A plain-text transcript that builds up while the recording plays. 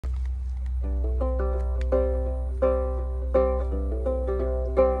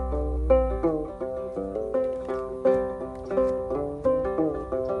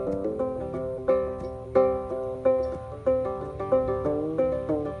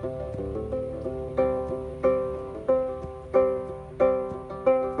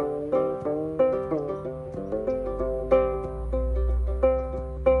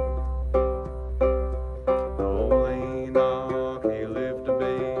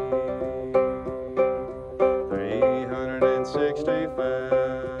in '65.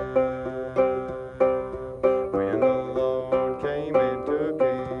 When the Lord came and took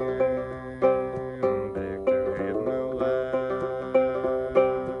him back to heaven alive.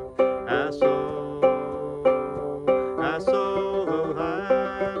 I saw the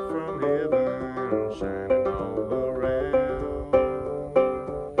light from heaven shining all around.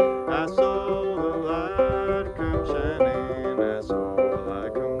 I saw the light come shining, I saw the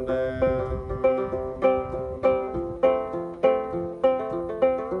light come down.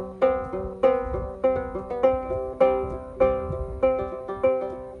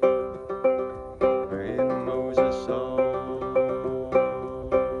 When Moses saw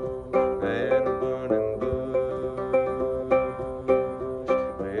that burning bush,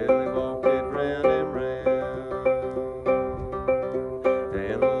 well, he walked it round and round,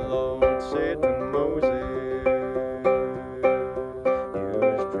 and the Lord said to Moses, you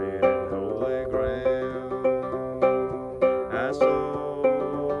was treading holy ground. I saw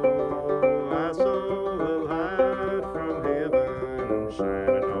the light from heaven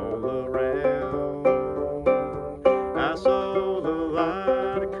shining all around. I saw the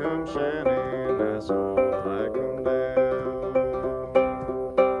light come shining, I saw the light come down.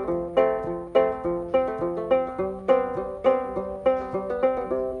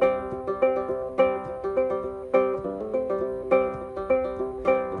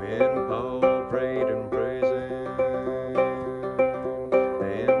 When Paul prayed in prison,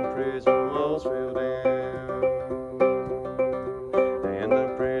 them prison walls fell down, and the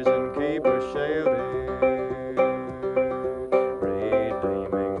prison keeper shouted,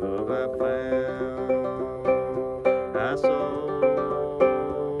 redeeming love I found. I saw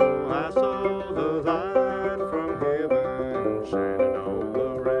the light from heaven shining all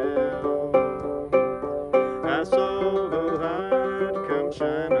around. I saw the light come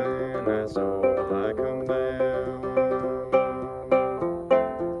shining, I saw the light come down.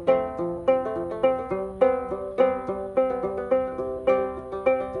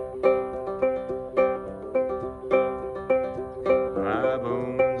 Dry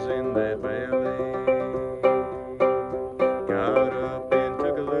bones in that valley got up and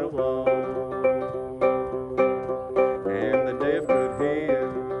took a little walk, and the deaf could hear,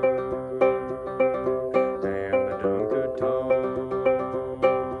 and the dumb could talk.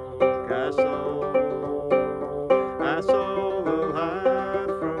 I saw the light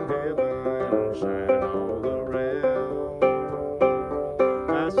from heaven shining all around.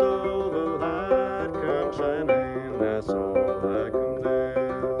 I saw the light come shining, I saw the light come down.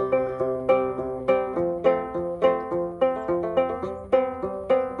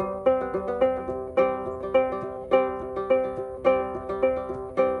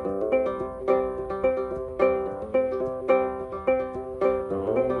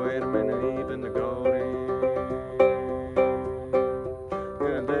 Oh, Adam and Eve in the garden,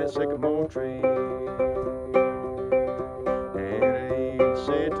 and that sycamore tree, and Eve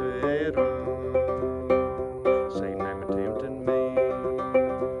said to Adam, Satan never tempted me.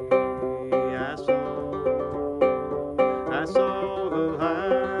 I saw the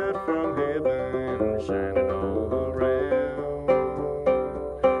light from heaven shining all around.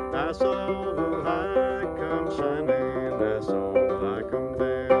 I saw the light come shining, I saw the light come down.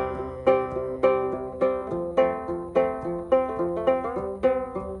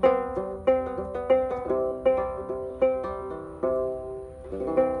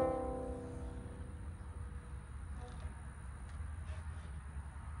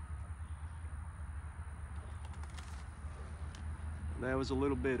 That was a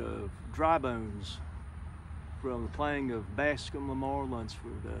little bit of Dry Bones from the playing of Bascom Lamar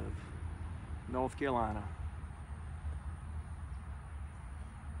Lunsford of North Carolina.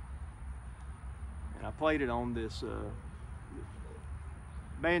 And I played it on this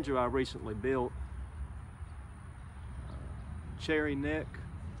banjo I recently built, cherry neck,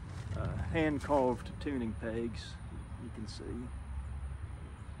 hand-carved tuning pegs, you can see.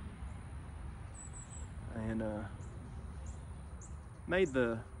 And made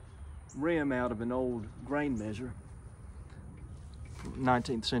the rim out of an old grain measure,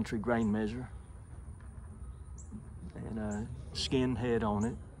 19th century grain measure, and a skin head on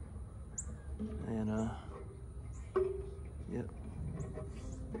it, and yep,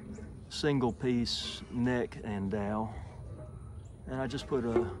 single piece neck and dowel, and I just put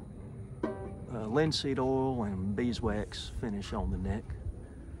a linseed oil and beeswax finish on the neck.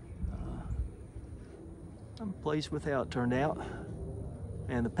 I'm pleased with how it turned out.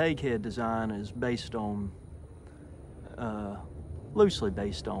 And the peg head design is based on, loosely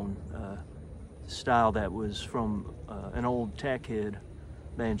based on style that was from an old tackhead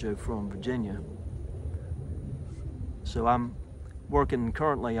banjo from Virginia. So I'm working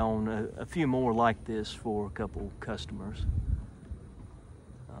currently on a few more like this for a couple customers.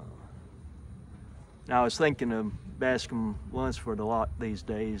 Now I was thinking of Bascom Lunsford a lot these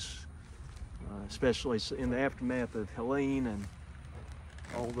days, especially in the aftermath of Helene and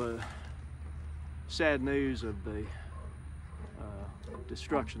all the sad news of the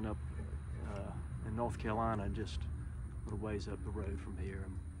destruction up in North Carolina, just a little ways up the road from here.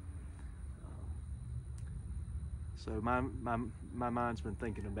 So my mind's been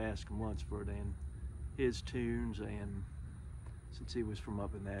thinking of Bascom Lunsford and his tunes, and since he was from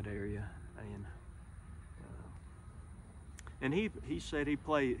up in that area, and he said he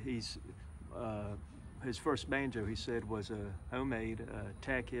played his first banjo, he said, was a homemade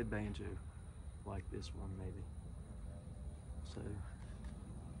tackhead banjo, like this one maybe. So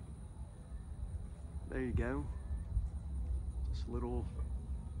there you go, just a little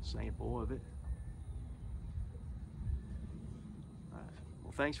sample of it. All right.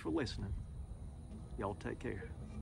 Well, thanks for listening. Y'all take care.